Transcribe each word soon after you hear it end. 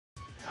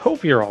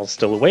Hope you're all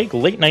still awake.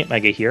 Late Night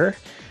Mega here.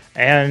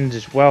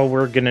 And, well,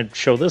 we're gonna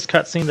show this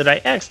cutscene that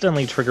I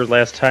accidentally triggered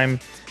last time.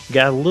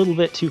 Got a little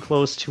bit too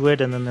close to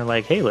it, and then they're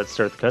like, hey, let's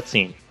start the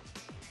cutscene.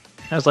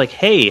 I was like,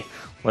 hey,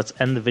 let's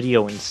end the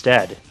video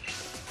instead.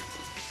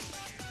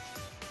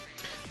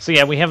 So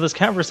yeah, we have this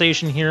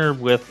conversation here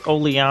with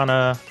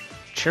Oleana,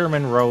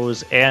 Chairman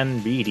Rose,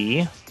 and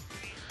Beatty.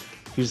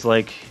 Who's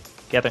like,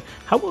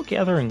 how will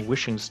gathering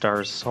wishing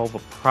stars solve a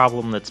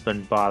problem that's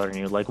been bothering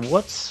you? Like,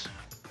 what's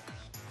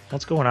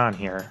going on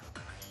here?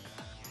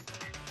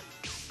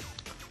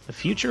 The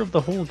future of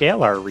the whole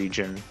Galar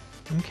region.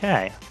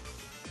 Okay.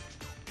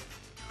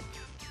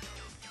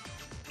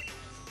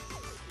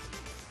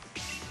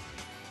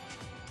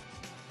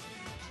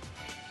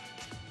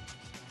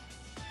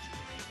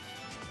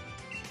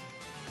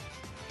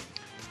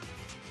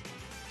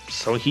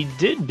 So he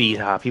did beat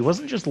Hop. He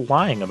wasn't just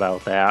lying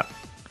about that.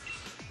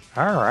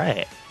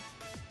 Alright.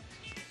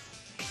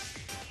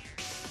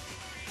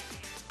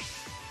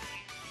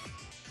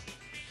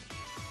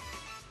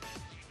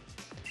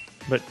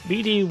 But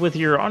BD, with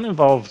your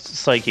uninvolved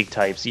psychic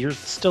types, you're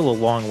still a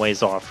long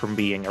ways off from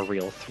being a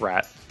real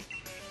threat.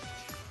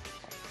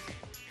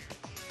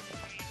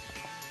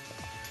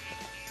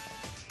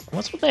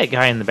 What's with that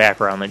guy in the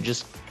background that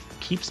just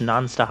keeps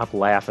non-stop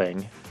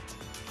laughing?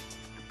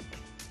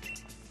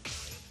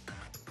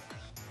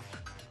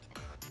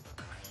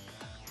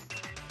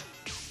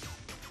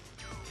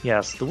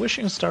 Yes, the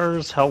wishing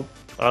stars help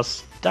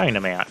us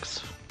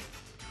Dynamax.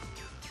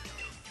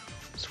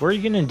 So what are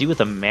you going to do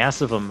with a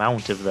massive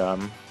amount of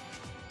them?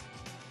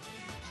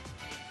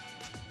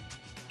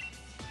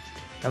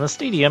 And the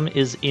stadium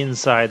is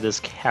inside this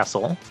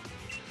castle.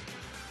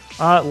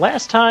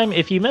 Last time,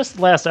 if you missed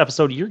the last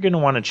episode, you're going to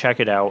want to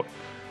check it out.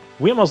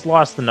 We almost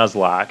lost the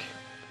Nuzlocke.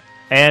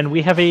 And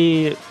we have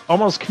a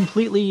almost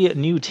completely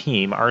new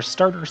team. Our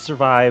starter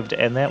survived,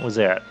 and that was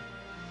it.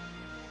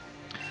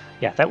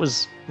 Yeah, that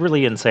was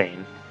really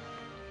insane.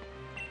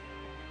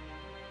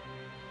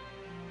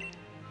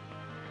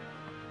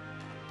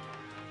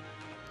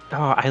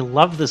 Oh, I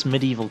love this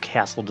medieval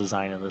castle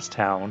design of this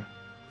town.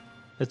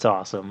 It's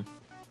awesome.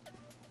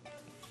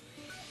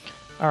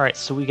 Alright,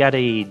 so we got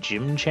a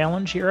gym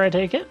challenge here, I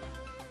take it?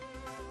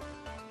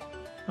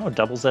 Oh, it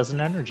doubles as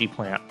an energy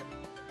plant.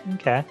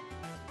 Okay.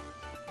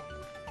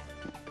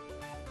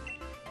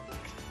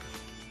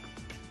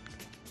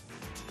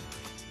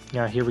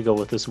 Yeah, here we go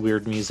with this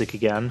weird music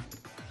again.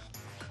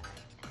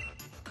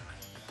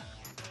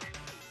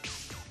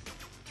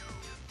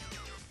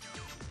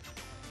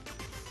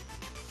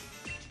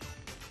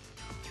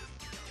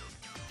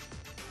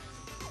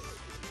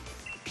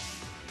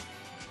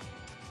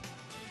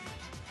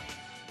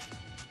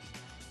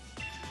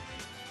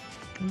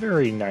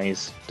 Very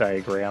nice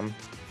diagram,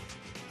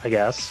 I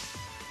guess.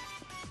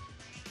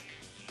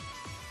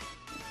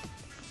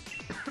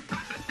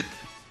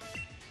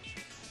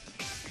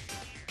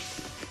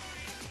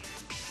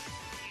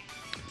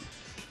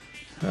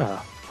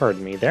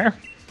 Pardon me there.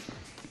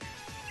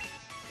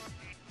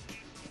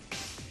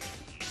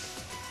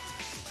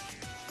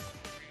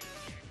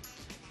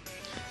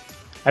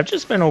 I've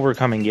just been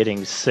overcoming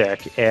getting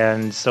sick,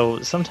 and so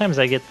sometimes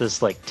I get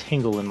this like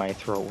tingle in my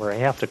throat where I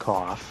have to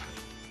cough.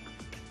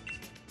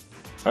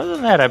 Other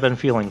than that, I've been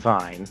feeling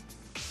fine.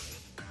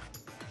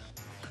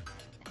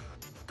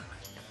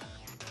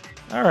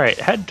 Alright,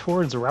 head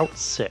towards Route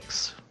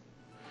 6.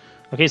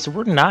 Okay, so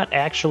we're not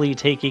actually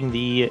taking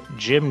the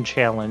gym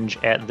challenge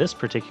at this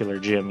particular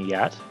gym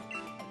yet.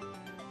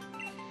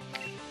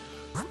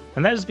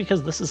 And that is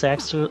because this is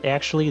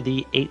actually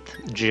the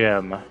 8th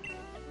gym.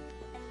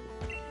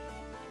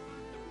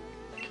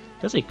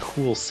 There's a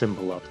cool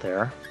symbol up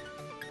there.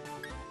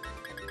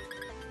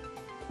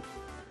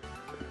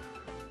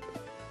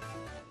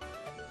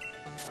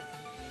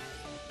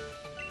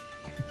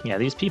 Yeah,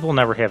 these people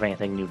never have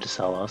anything new to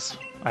sell us.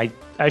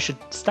 I should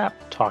stop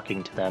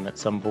talking to them at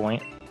some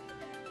point.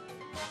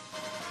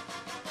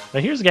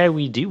 But here's a guy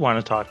we do want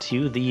to talk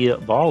to, the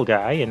ball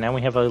guy, and now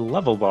we have a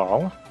level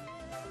ball.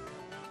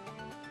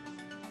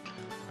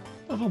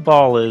 Level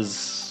ball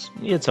it's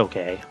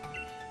okay.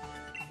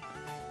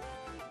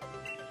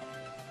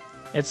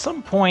 At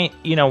some point,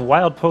 you know,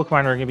 wild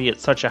Pokemon are going to be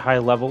at such a high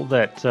level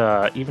that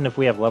even if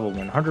we have level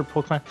 100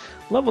 Pokemon,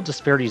 level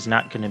disparity is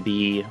not going to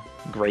be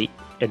great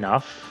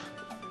enough.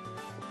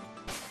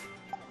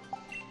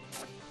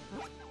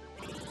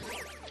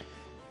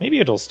 Maybe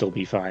it'll still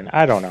be fine.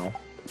 I don't know.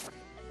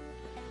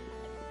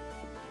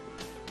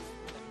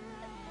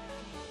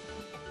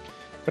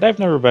 But I've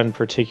never been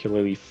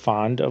particularly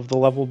fond of the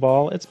level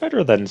ball. It's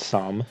better than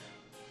some.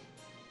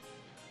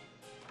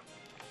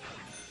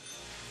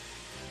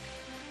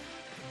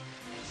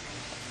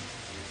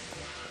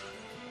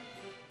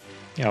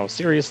 You know,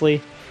 seriously?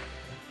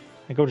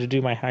 I go to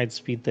do my hide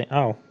speed thing.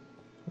 Oh,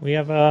 we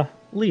have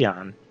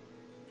Leon.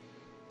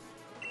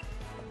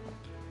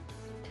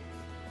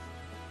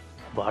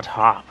 But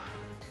Hop.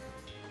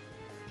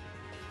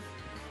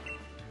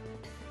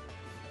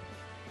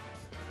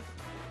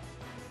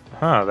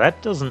 Huh,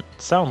 that doesn't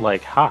sound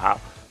like Hop.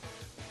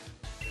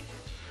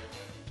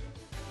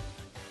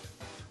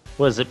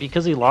 Was it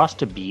because he lost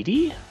to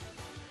Beatty?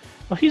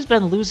 Well, he's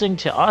been losing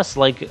to us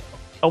like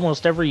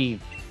almost every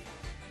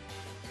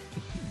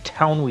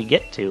town we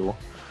get to.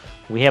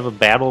 We have a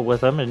battle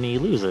with him and he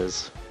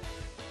loses.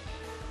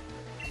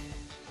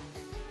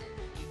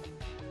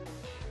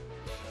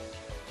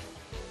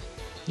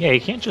 Yeah,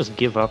 you can't just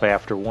give up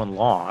after one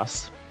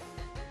loss.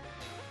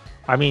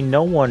 I mean,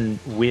 no one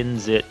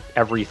wins at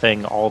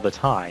everything all the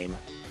time.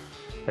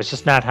 That's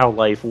just not how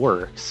life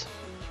works.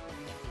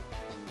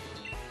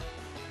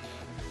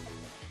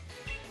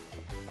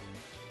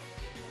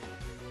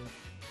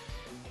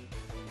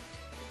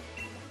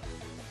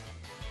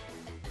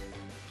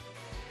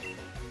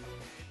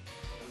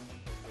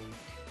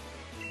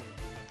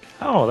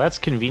 Oh, that's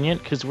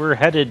convenient, because we're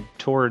headed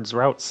towards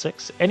Route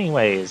 6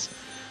 anyways.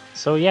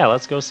 So yeah,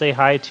 let's go say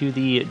hi to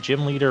the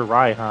gym leader,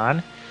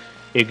 Raihan.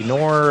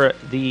 Ignore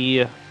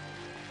the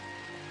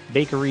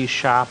bakery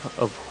shop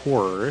of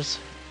horrors.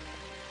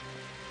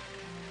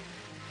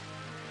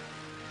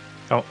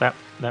 Oh, that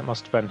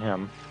must have been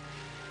him.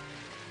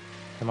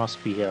 That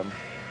must be him.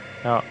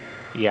 Oh,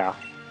 yeah.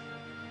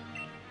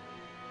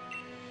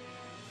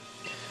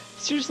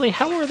 Seriously,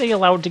 how are they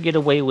allowed to get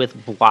away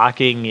with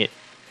blocking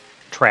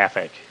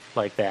traffic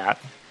like that?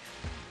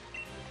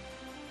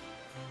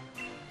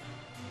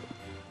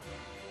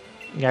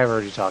 Yeah, I've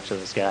already talked to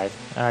this guy.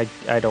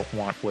 I don't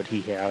want what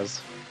he has.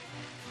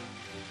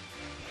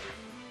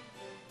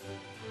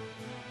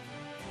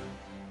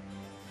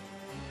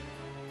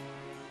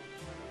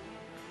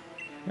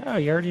 Oh,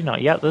 you already know.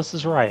 Yeah, this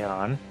is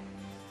Raihan.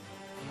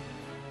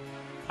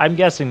 I'm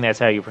guessing that's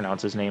how you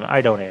pronounce his name.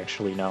 I don't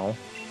actually know.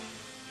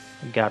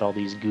 Got all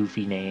these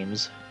goofy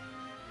names.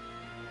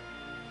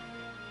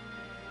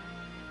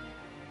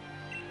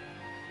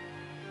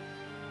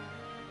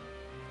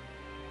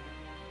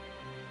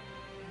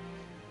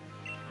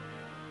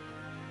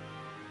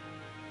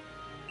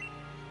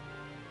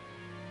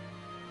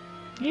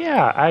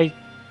 Yeah,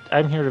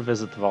 I'm here to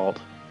visit the vault.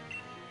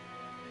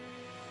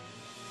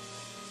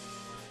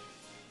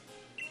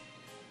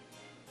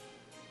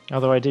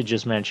 Although I did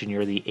just mention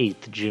you're the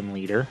 8th gym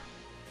leader.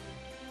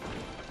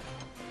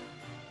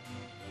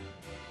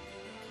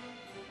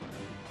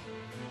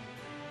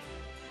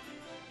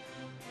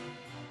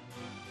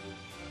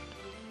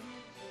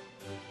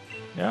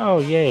 Oh,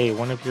 yay,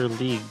 one of your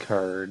league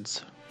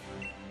cards.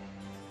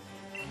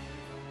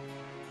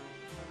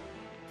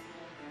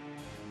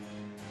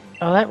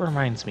 Oh, that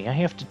reminds me, I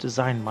have to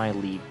design my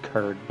league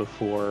card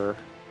before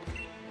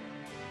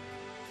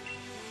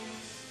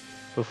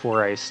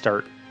I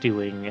start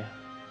doing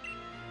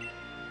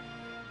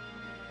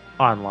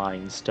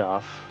online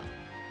stuff.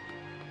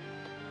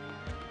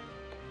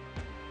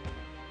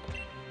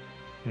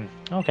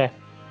 Okay.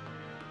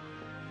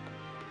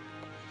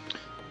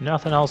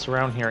 Nothing else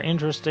around here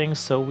interesting,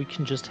 so we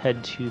can just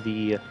head to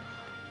the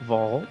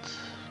vault.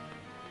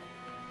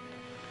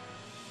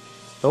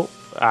 Oh,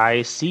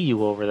 I see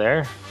you over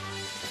there.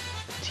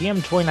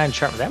 TM29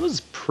 Charm. That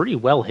was pretty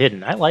well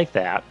hidden. I like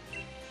that.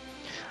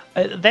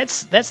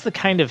 That's the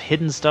kind of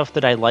hidden stuff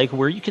that I like,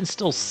 where you can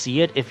still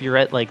see it if you're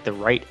at like the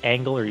right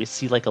angle, or you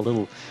see like a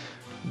little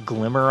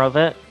glimmer of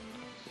it,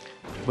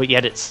 but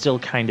yet it's still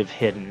kind of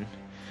hidden.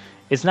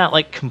 It's not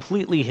like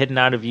completely hidden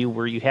out of view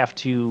where you have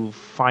to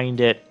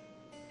find it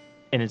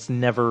and it's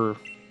never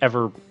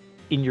ever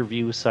in your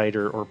view sight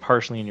or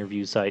partially in your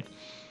view sight.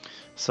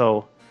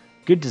 So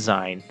good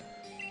design.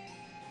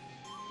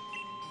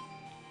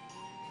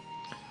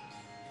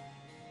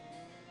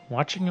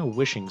 Watching a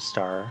wishing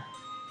star.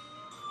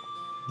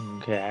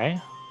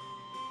 Okay.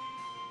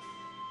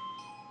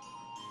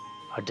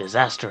 A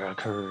disaster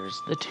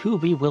occurs. The two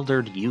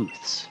bewildered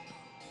youths.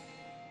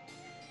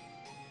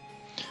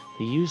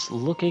 The youths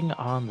looking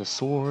on the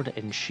sword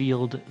and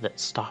shield that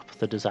stop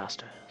the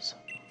disasters.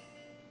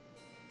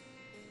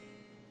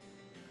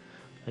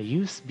 The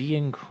youths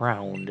being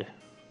crowned.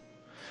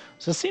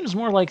 So it seems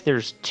more like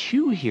there's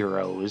two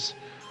heroes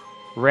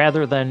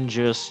rather than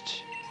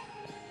just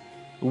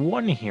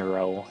one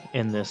hero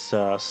in this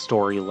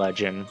story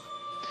legend.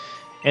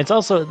 And it's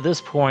also at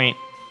this point,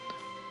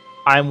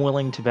 I'm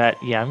willing to bet,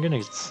 yeah, I'm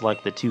going to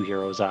select the two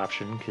heroes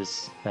option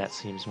because that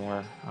seems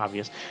more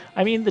obvious.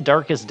 I mean, the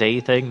Darkest Day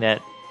thing,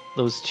 that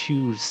those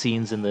two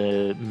scenes in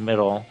the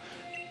middle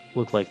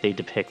look like they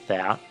depict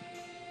that.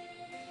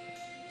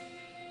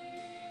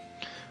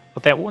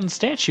 But that one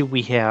statue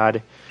we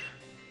had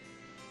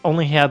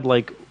only had,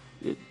 like,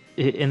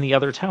 in the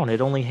other town,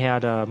 it only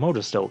had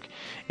Motostoke.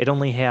 It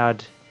only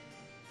had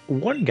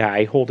one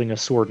guy holding a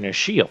sword and a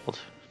shield.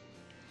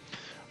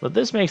 But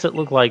this makes it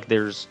look like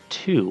there's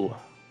two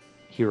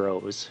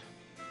heroes.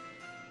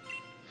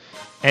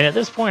 And at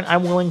this point,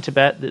 I'm willing to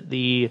bet that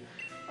the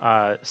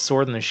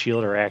sword and the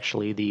shield are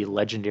actually the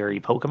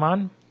legendary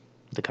Pokemon.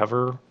 The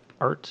cover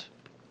art,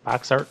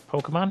 box art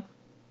Pokemon.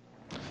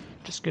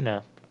 Just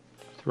gonna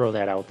throw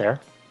that out there.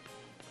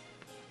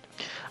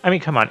 I mean,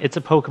 come on, it's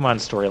a Pokemon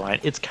storyline.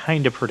 It's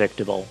kind of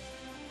predictable.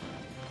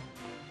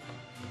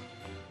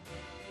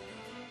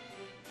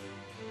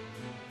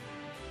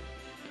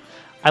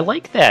 I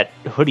like that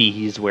hoodie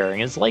he's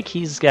wearing. It's like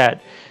he's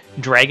got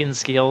dragon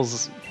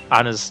scales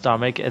on his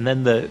stomach, and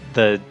then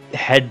the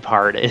head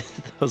part,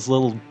 those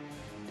little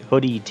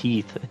hoodie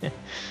teeth.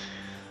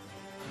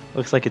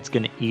 Looks like it's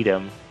gonna eat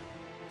him.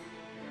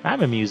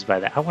 I'm amused by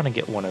that. I want to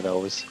get one of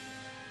those.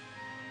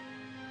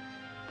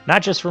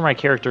 Not just for my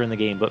character in the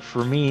game, but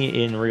for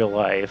me in real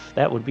life.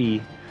 That'd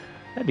be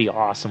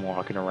awesome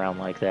walking around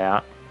like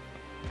that.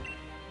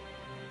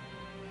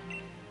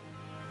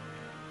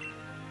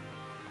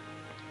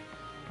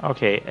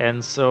 Okay,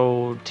 and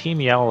so Team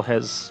Yell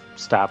has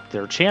stopped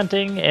their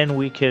chanting, and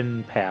we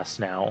can pass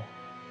now.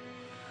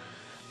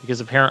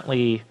 Because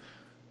apparently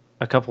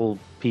a couple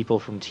people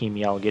from Team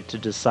Yell get to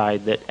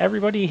decide that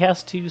everybody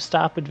has to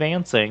stop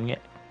advancing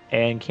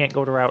and can't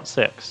go to Route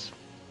 6.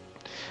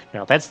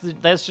 Now,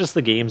 that's just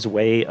the game's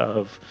way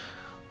of,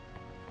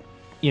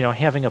 you know,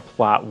 having a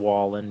plot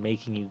wall and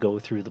making you go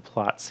through the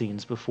plot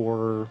scenes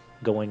before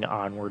going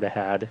onward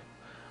ahead.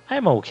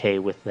 I'm okay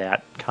with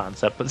that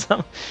concept, but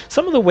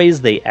some of the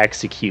ways they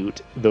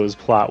execute those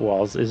plot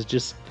walls is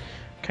just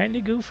kind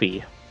of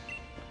goofy.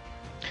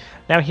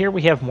 Now here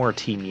we have more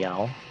Team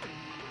Yell.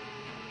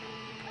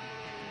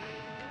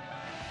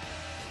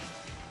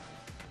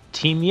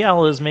 Team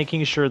Yell is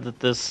making sure that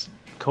this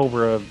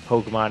Cobra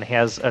Pokemon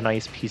has a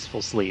nice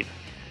peaceful sleep.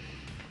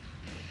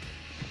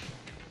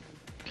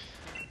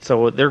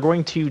 So they're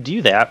going to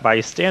do that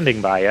by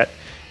standing by it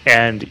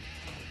and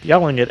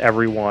yelling at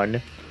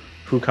everyone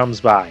who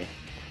comes by.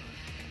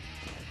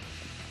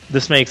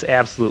 This makes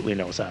absolutely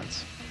no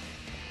sense.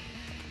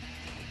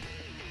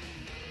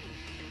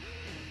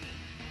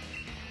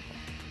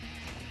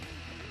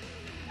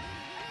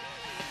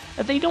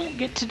 They don't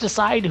get to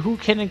decide who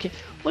can...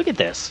 Look at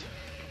this.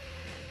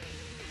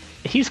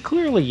 He's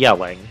clearly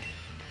yelling.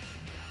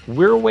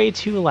 We're way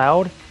too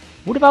loud.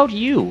 What about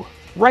you?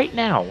 Right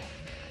now.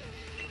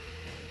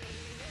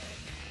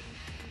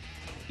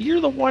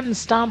 You're the one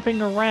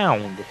stomping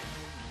around.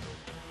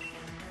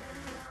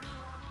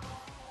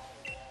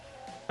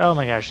 Oh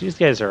my gosh, these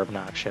guys are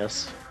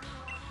obnoxious.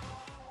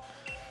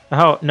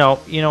 Oh, no,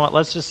 you know what,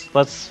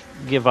 let's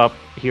give up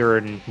here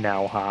and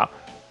now, Hop.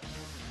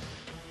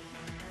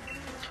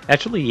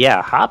 Actually,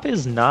 yeah, Hop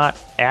is not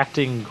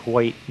acting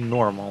quite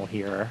normal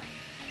here.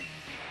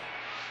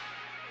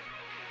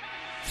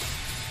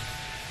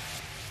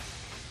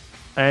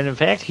 And in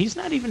fact, he's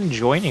not even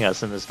joining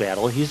us in this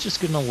battle. He's just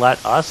going to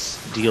let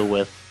us deal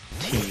with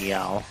Team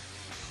Yell.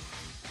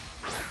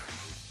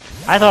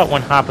 I thought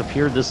when Hop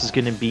appeared this was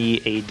going to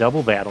be a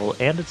double battle,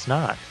 and it's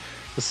not.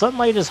 The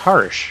sunlight is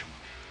harsh.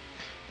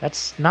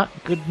 That's not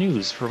good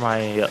news for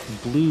my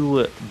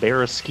blue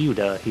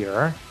Barraskewda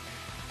here.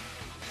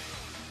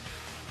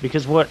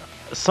 Because what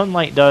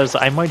sunlight does,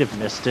 I might have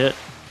missed it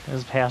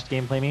as past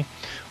gameplay me.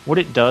 What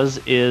it does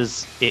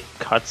is it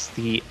cuts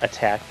the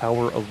attack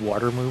power of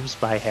water moves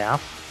by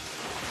half.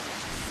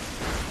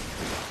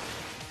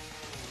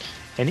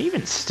 And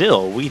even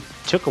still, we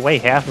took away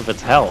half of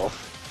its health.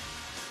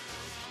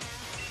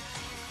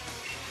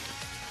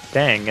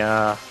 Dang,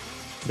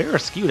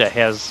 Barraskewda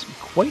has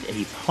quite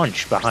a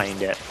punch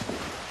behind it.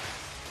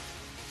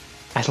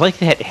 I like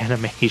that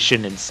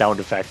animation and sound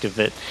effect of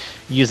it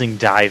using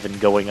dive and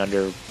going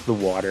under the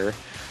water.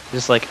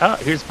 Just like, oh,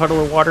 here's a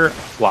puddle of water,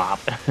 flop.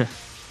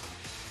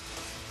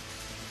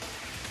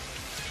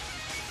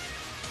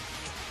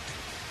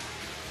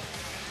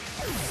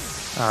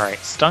 Alright,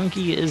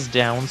 Stunky is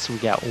down, so we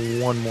got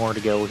one more to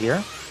go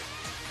here.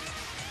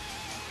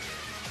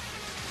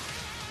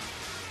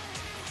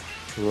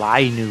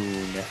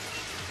 Linoon.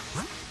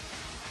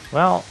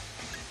 Well,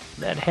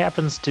 that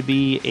happens to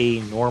be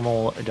a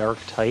normal dark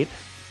type.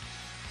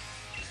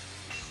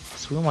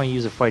 So we want to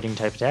use a fighting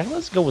type attack.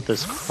 Let's go with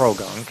this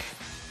Krogunk.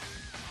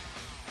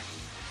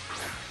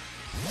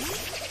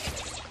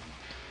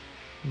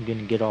 I'm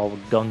gonna get all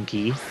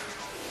gunky.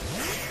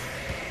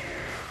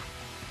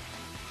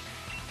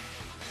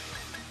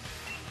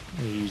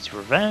 Use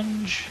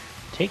Revenge.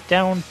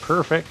 Takedown,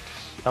 perfect.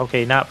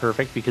 Okay, not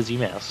perfect because you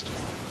missed.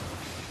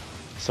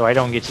 So I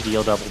don't get to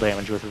deal double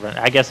damage with Revenge.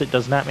 I guess it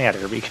does not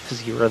matter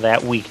because you are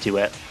that weak to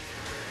it.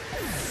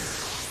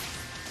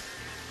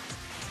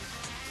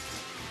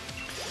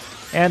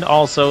 And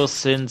also,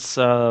 since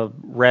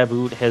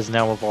Raboot has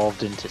now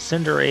evolved into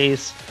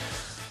Cinderace,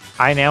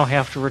 I now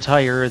have to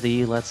retire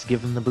the "let's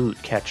give him the boot"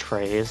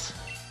 catchphrase.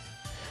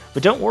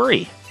 But don't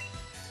worry,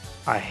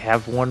 I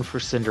have one for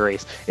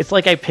Cinderace. It's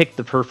like I picked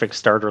the perfect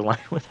starter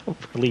line without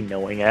really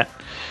knowing it.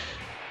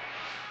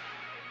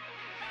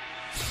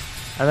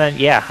 And then,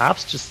 yeah,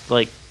 Hop's just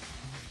like,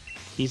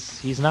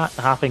 he's not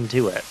hopping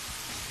to it.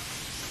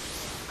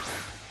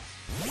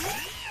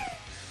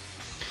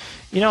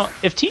 You know,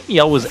 if Team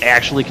Yell was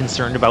actually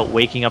concerned about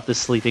waking up the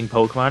sleeping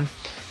Pokemon,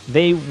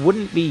 they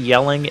wouldn't be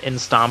yelling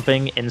and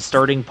stomping and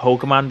starting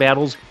Pokemon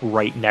battles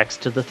right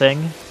next to the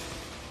thing.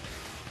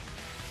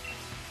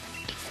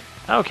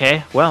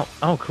 Okay, well,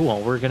 oh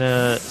cool, we're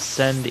gonna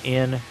send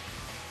in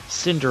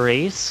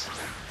Cinderace.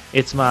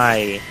 It's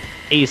my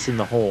ace in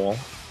the hole.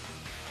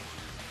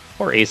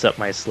 Or ace up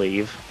my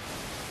sleeve.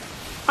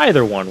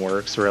 Either one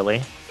works,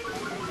 really.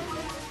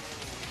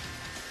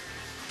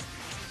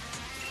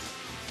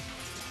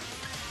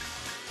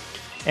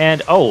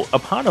 And, oh,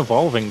 upon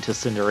evolving to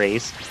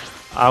Cinderace,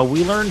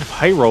 we learned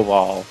Pyro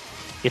Ball.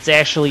 It's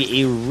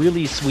actually a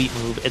really sweet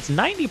move. It's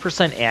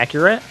 90%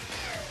 accurate,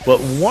 but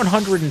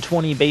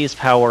 120 base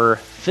power,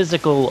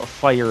 physical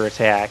fire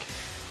attack.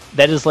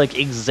 That is, like,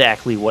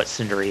 exactly what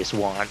Cinderace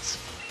wants.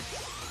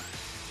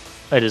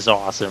 That is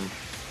awesome.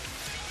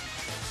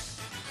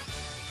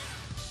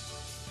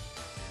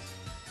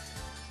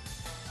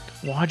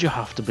 Why'd you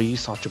have to be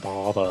such a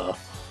bother?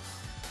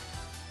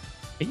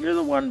 You're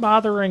the one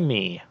bothering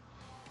me.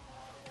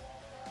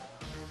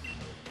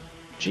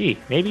 Gee,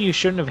 maybe you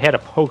shouldn't have had a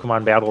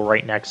Pokemon battle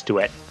right next to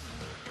it.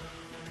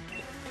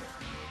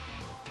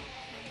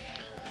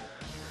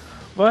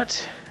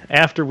 But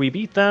after we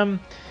beat them,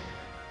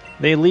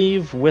 they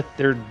leave with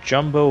their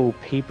jumbo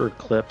paper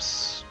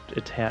clips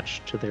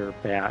attached to their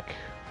back.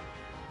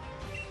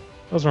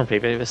 Those weren't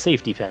paper, they were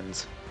safety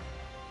pins.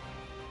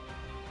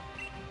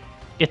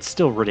 It's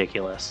still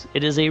ridiculous.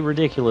 It is a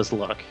ridiculous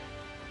look.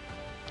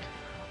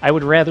 I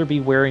would rather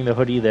be wearing the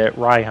hoodie that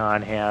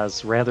Raihan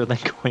has rather than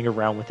going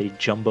around with a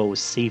jumbo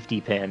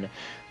safety pin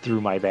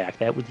through my back.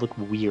 That would look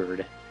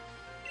weird.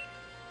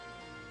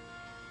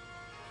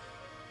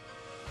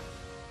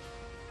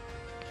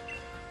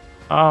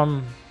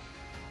 Why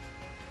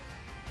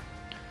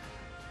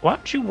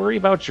don't you worry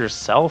about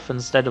yourself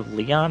instead of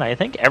Leon? I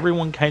think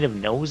everyone kind of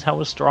knows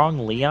how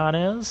strong Leon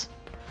is.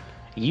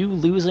 You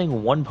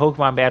losing one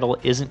Pokemon battle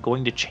isn't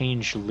going to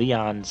change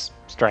Leon's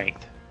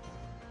strength.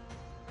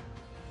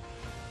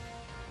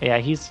 Yeah,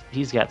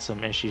 he's got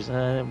some issues.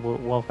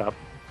 Woke up,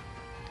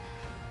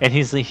 and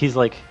he's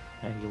like,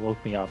 you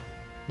woke me up.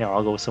 Now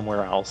I'll go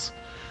somewhere else.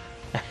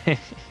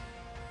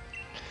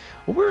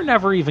 We're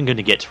never even going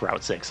to get to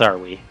Route 6, are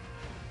we?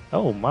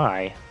 Oh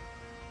my,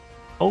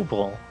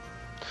 Opal.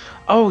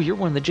 Oh, you're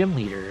one of the gym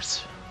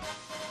leaders.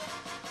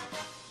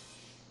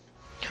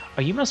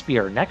 Oh, you must be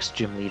our next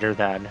gym leader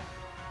then.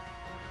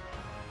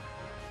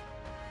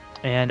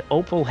 And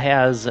Opal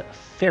has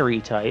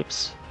fairy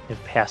types,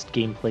 if past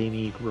gameplay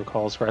me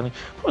recalls correctly.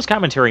 Post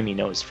commentary me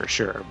knows for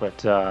sure,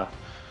 but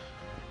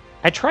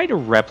I try to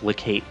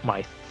replicate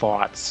my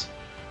thoughts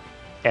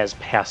as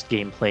past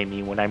gameplay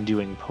me when I'm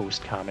doing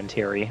post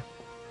commentary.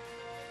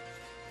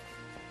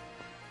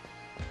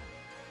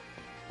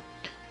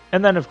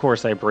 And then, of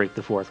course, I break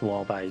the fourth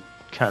wall by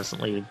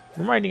constantly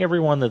reminding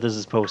everyone that this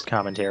is post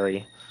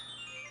commentary.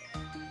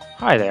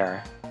 Hi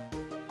there.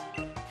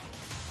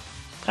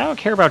 I don't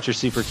care about your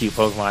super cute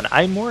Pokemon.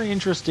 I'm more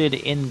interested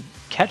in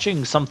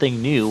catching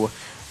something new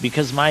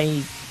because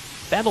my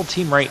battle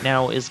team right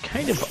now is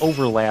kind of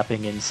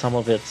overlapping in some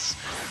of its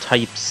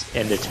types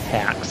and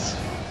attacks.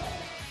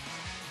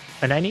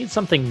 And I need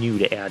something new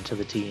to add to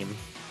the team.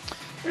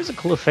 Here's a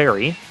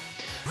Clefairy.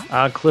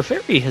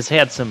 Clefairy has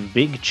had some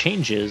big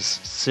changes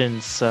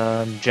since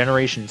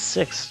Generation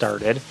 6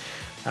 started.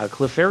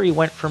 Clefairy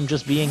went from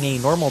just being a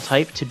normal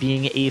type to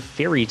being a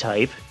fairy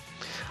type.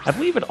 I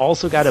believe it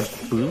also got a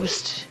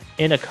boost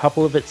in a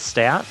couple of its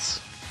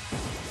stats.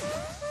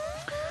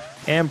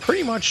 And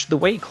pretty much the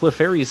way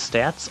Clefairy's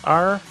stats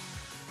are,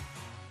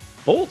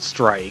 Bolt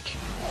Strike.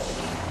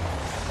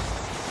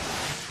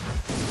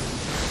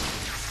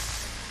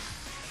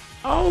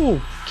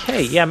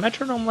 Okay, yeah,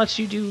 Metronome lets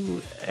you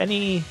do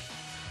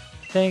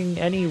anything,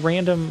 any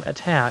random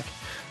attack.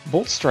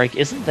 Bolt Strike,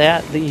 isn't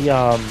that the,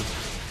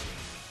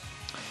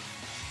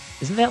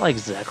 isn't that like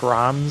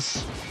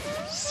Zekrom's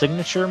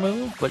signature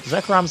move? But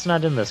Zekrom's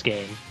not in this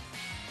game.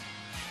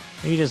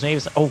 Maybe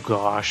oh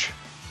gosh.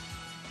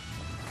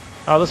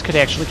 Oh, this could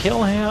actually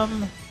kill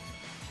him.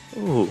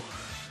 Ooh.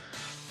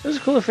 This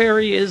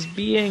Clefairy is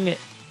being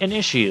an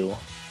issue.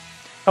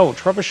 Oh,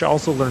 Trubbish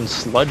also learned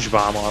Sludge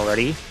Bomb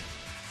already.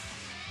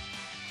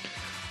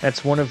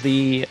 That's one of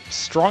the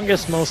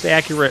strongest, most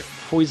accurate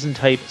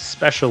Poison-type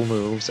special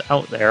moves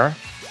out there.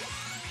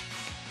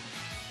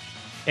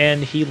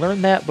 And he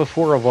learned that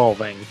before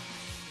evolving.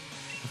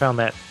 I found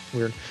that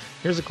weird.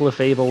 Here's a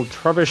Clefable.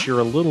 Trubbish, you're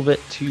a little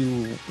bit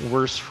too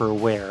worse for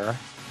wear.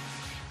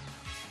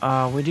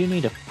 We do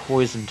need a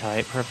Poison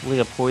type, preferably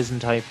a Poison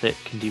type that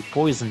can do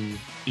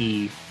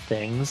Poison-y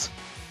things.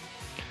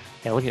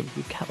 Yeah, look at,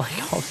 we've got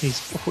like all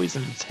these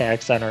Poison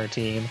attacks on our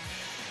team.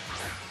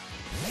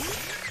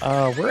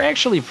 We're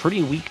actually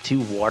pretty weak to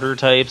Water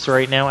types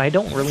right now. I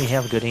don't really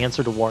have a good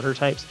answer to Water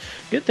types.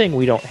 Good thing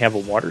we don't have a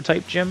Water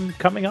type gym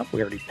coming up.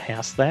 We already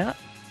passed that.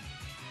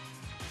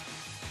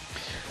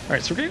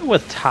 Alright, so we're going to go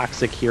with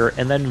Toxic here,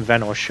 and then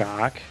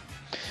Venoshock.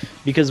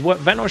 Because what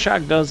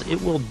Venoshock does,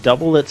 it will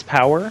double its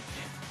power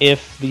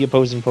if the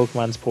opposing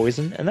Pokemon's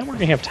poisoned. And then we're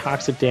going to have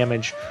Toxic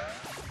damage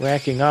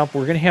racking up.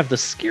 We're going to have the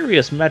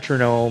scariest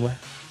Metronome.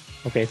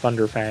 Okay,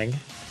 Thunderfang.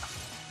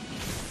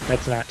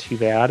 That's not too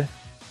bad.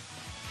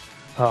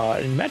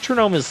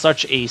 Metronome is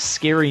such a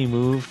scary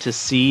move to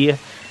see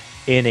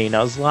in a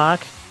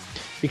Nuzlocke,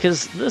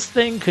 because this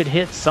thing could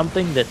hit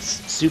something that's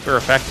super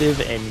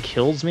effective and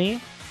kills me,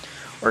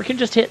 or it can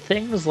just hit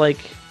things like...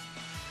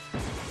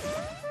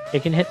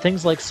 It can hit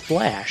things like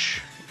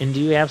Splash and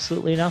do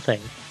absolutely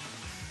nothing.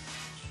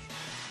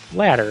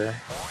 Ladder.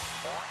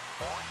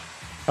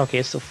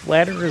 Okay, so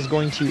Flatter is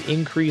going to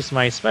increase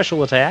my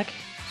special attack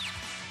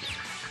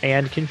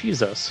and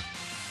confuse us.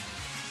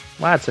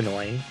 Well, that's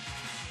annoying.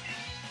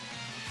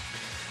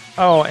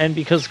 Oh, and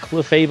because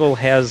Clefable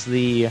has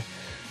the,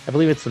 I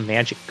believe it's the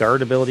Magic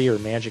Guard ability or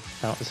Magic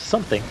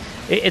something.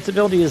 Its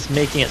ability is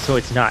making it so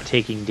it's not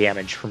taking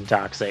damage from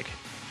Toxic.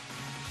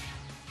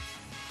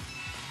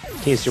 In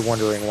case you're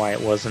wondering why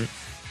it wasn't.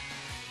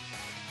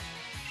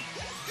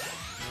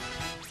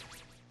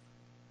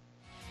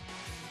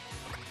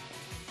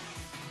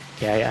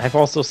 Yeah, I've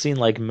also seen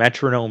like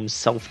metronome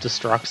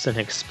self-destructs and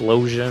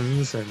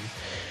explosions and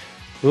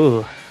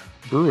ooh,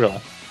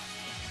 brutal.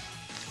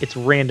 It's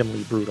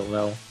randomly brutal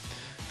though.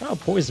 Oh,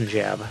 Poison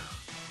Jab.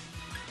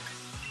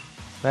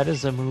 That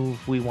is a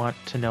move we want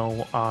to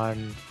know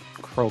on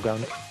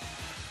Croagunk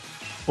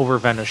over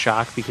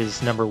Venoshock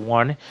because number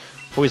 1,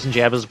 Poison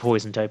Jab is a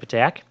poison type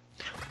attack.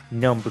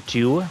 Number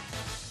 2,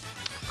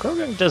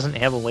 Croagunk doesn't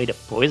have a way to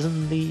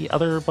poison the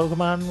other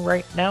Pokemon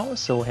right now,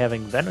 so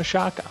having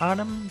Venoshock on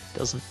him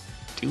doesn't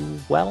do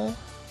well.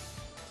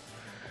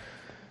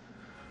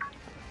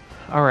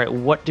 Alright,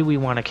 what do we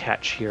want to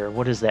catch here?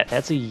 What is that?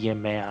 That's a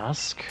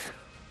Yamask.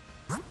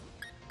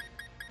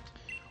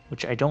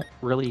 Which I don't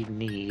really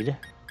need.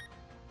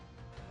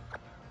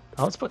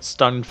 Let's put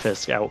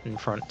Stunfisk out in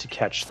front to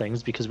catch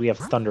things because we have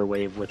Thunder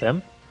Wave with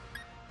him.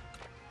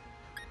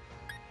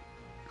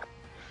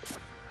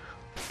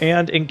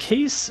 And in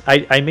case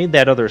I made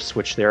that other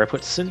switch there, I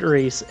put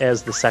Cinderace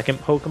as the second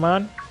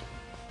Pokemon.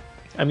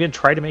 I'm going to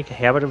try to make a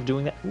habit of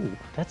doing that. Ooh,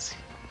 that's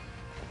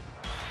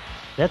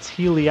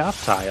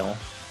Helioptile.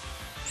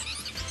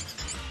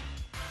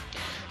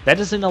 That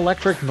is an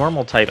electric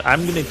normal type.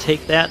 I'm going to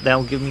take that.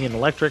 That'll give me an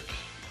electric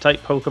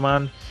type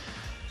Pokemon.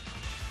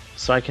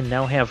 So I can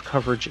now have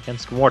coverage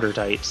against water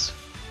types.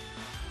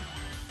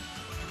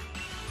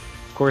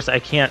 Of course, I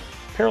can't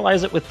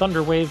paralyze it with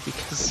Thunder Wave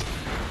because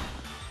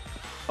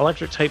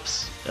electric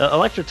types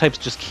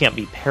just can't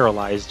be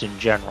paralyzed in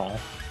general.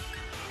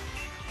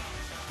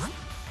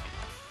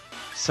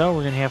 So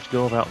we're going to have to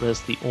go about this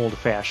the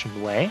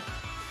old-fashioned way.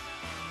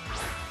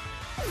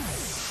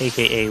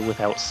 AKA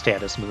without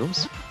status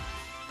moves.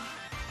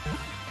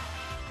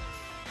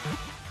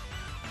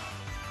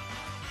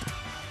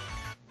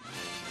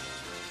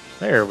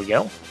 There we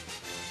go.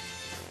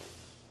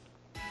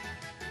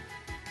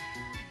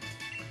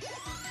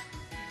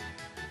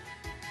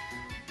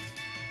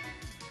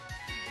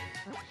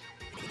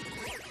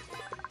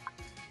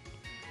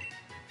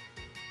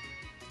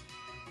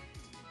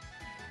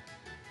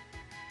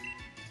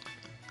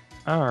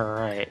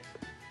 Alright.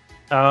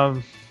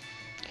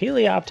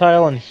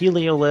 Helioptile and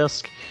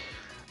Heliolisk,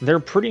 they're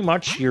pretty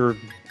much your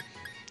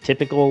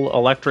typical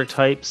electric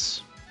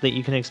types that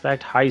you can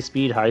expect. High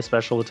speed, high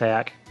special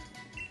attack.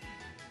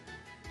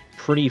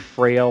 Pretty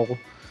frail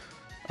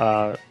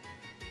in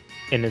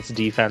its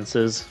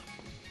defenses.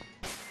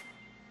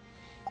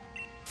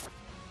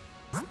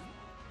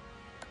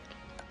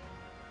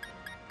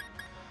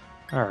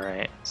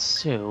 Alright,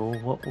 so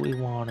what we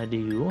want to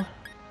do...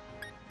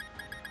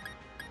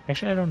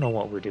 Actually, I don't know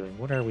what we're doing.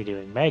 What are we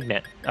doing?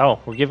 Magnet. Oh,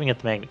 we're giving it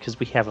the magnet because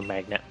we have a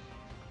magnet.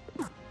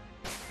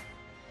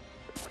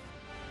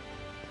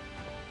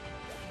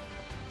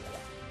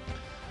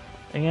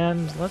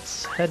 And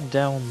let's head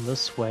down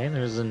this way.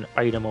 There's an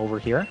item over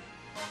here.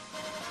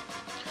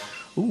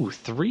 Ooh,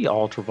 3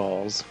 Ultra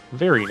Balls.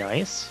 Very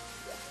nice.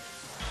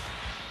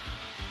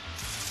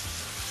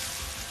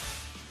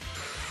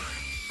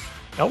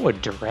 Oh, a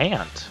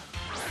Durant.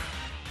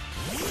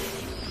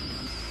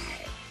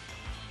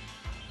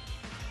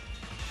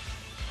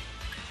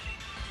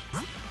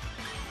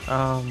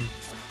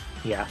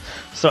 Yeah.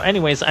 So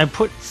anyways, I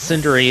put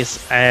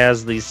Cinderace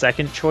as the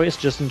second choice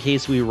just in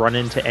case we run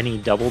into any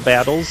double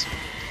battles.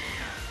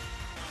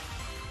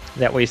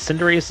 That way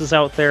Cinderace is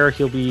out there,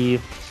 he's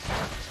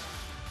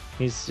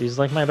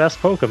like my best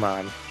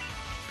Pokemon.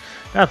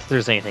 Not that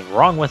there's anything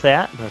wrong with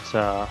that, but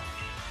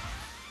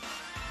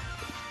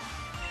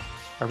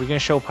are we gonna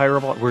show Pyro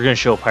Ball? We're gonna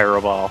show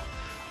Pyro Ball.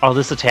 Oh,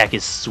 this attack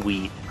is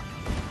sweet.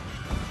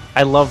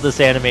 I love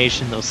this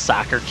animation, those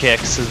soccer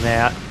kicks and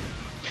that.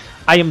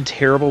 I am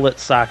terrible at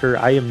soccer.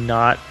 I am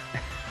not...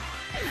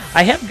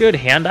 I have good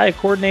hand-eye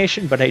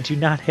coordination, but I do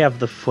not have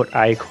the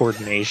foot-eye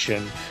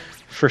coordination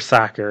for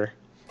soccer.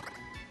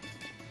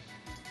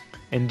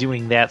 And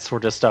doing that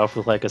sort of stuff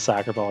with like a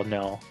soccer ball,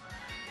 no.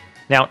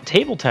 Now,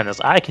 table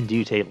tennis, I can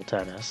do table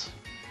tennis.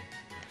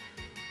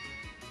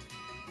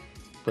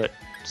 But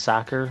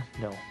soccer,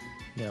 no.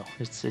 No,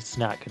 it's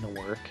not going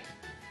to work.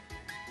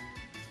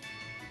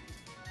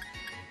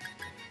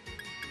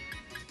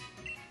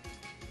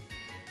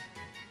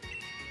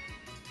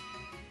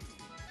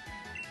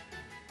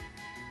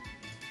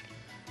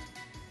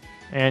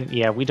 And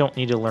yeah, we don't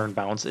need to learn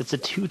bounce. It's a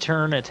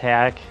 2-turn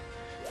attack.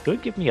 It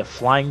would give me a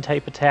flying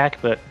type attack,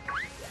 but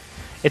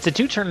it's a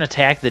 2-turn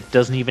attack that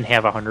doesn't even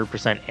have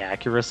 100%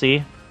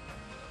 accuracy.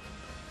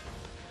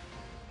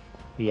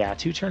 Yeah,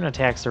 2-turn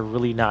attacks are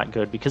really not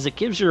good because it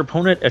gives your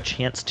opponent a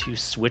chance to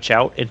switch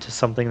out into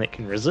something that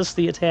can resist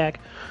the attack,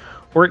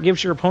 or it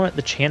gives your opponent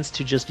the chance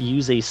to just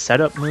use a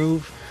setup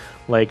move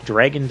like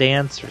Dragon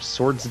Dance or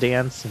Swords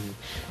Dance,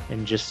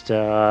 and just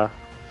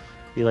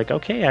be like,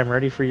 okay, I'm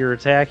ready for your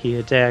attack. You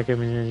attack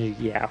him, and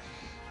yeah.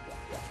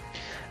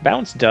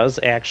 Bounce does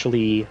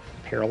actually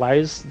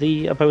paralyze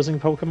the opposing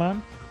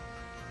Pokemon.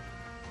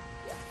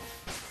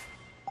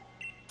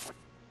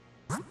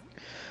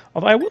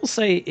 Although I will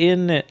say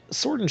in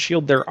Sword and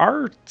Shield there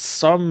are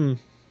some,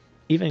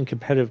 even in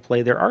competitive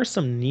play, there are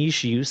some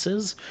niche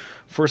uses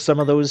for some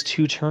of those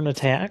 2-turn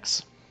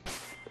attacks.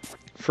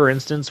 For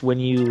instance, when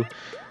you...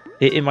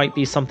 It might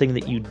be something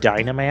that you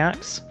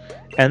Dynamax,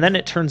 and then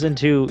it turns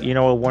into, you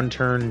know, a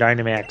 1-turn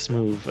Dynamax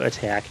move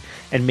attack,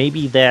 and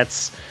maybe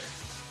that's...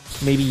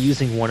 Maybe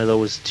using one of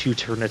those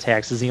 2-turn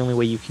attacks is the only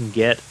way you can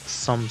get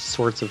some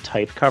sorts of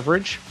type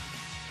coverage.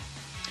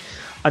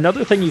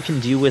 Another thing you can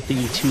do with the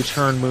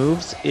 2-turn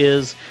moves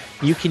is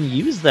you can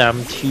use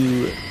them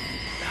to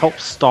help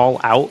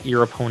stall out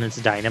your opponent's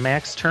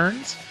Dynamax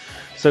turns.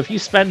 So if you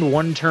spend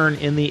 1 turn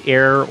in the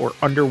air or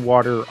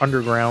underwater,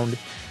 underground,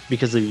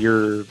 because of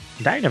your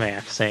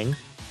Dynamaxing,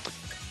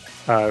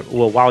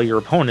 while your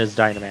opponent is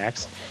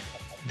Dynamax,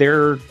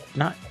 they're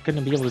not going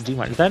to be able to do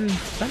much. Then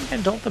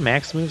again, don't the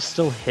max moves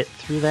still hit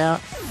through that?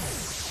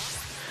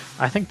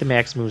 I think the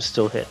max moves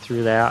still hit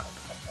through that.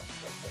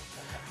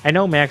 I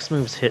know max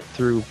moves hit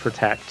through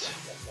Protect.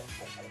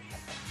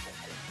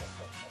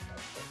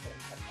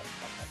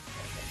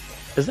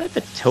 Is that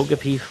the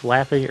Togepi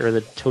flapping, or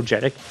the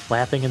Togetic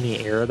flapping in the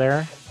air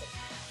there?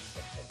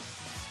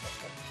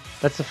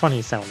 That's a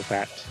funny sound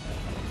effect.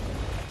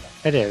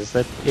 It is.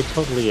 It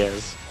totally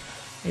is.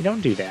 Hey,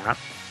 don't do that.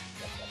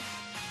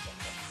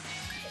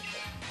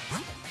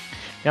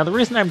 Now, the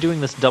reason I'm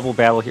doing this double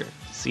battle here...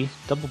 See?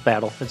 Double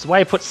battle. That's why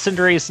I put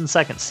Cinderace in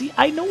second. See,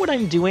 I know what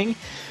I'm doing.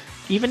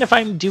 Even if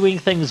I'm doing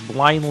things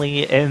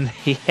blindly and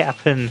they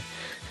happen...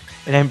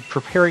 And I'm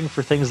preparing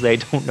for things that I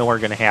don't know are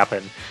going to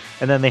happen.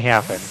 And then they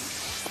happen.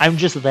 I'm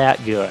just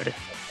that good.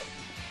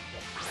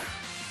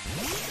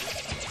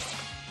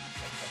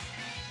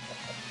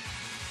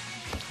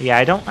 Yeah,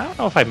 I don't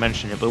know if I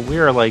mentioned it, but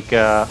we're like,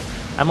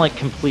 I'm like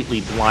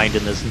completely blind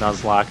in this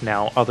Nuzlocke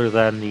now, other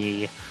than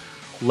the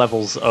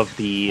levels of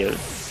the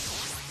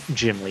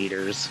gym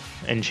leaders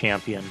and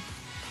champion.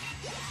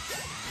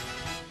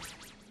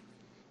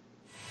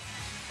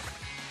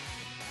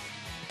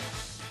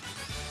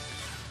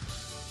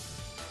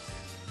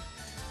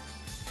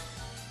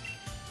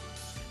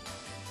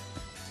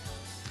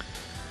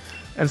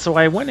 And so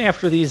I went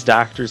after these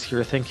doctors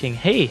here thinking,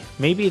 hey,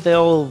 maybe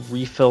they'll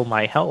refill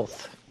my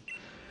health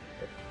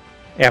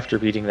after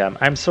beating them.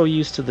 I'm so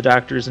used to the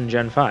doctors in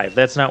Gen 5.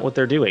 That's not what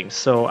they're doing.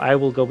 So I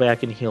will go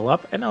back and heal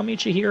up, and I'll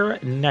meet you here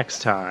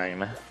next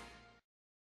time.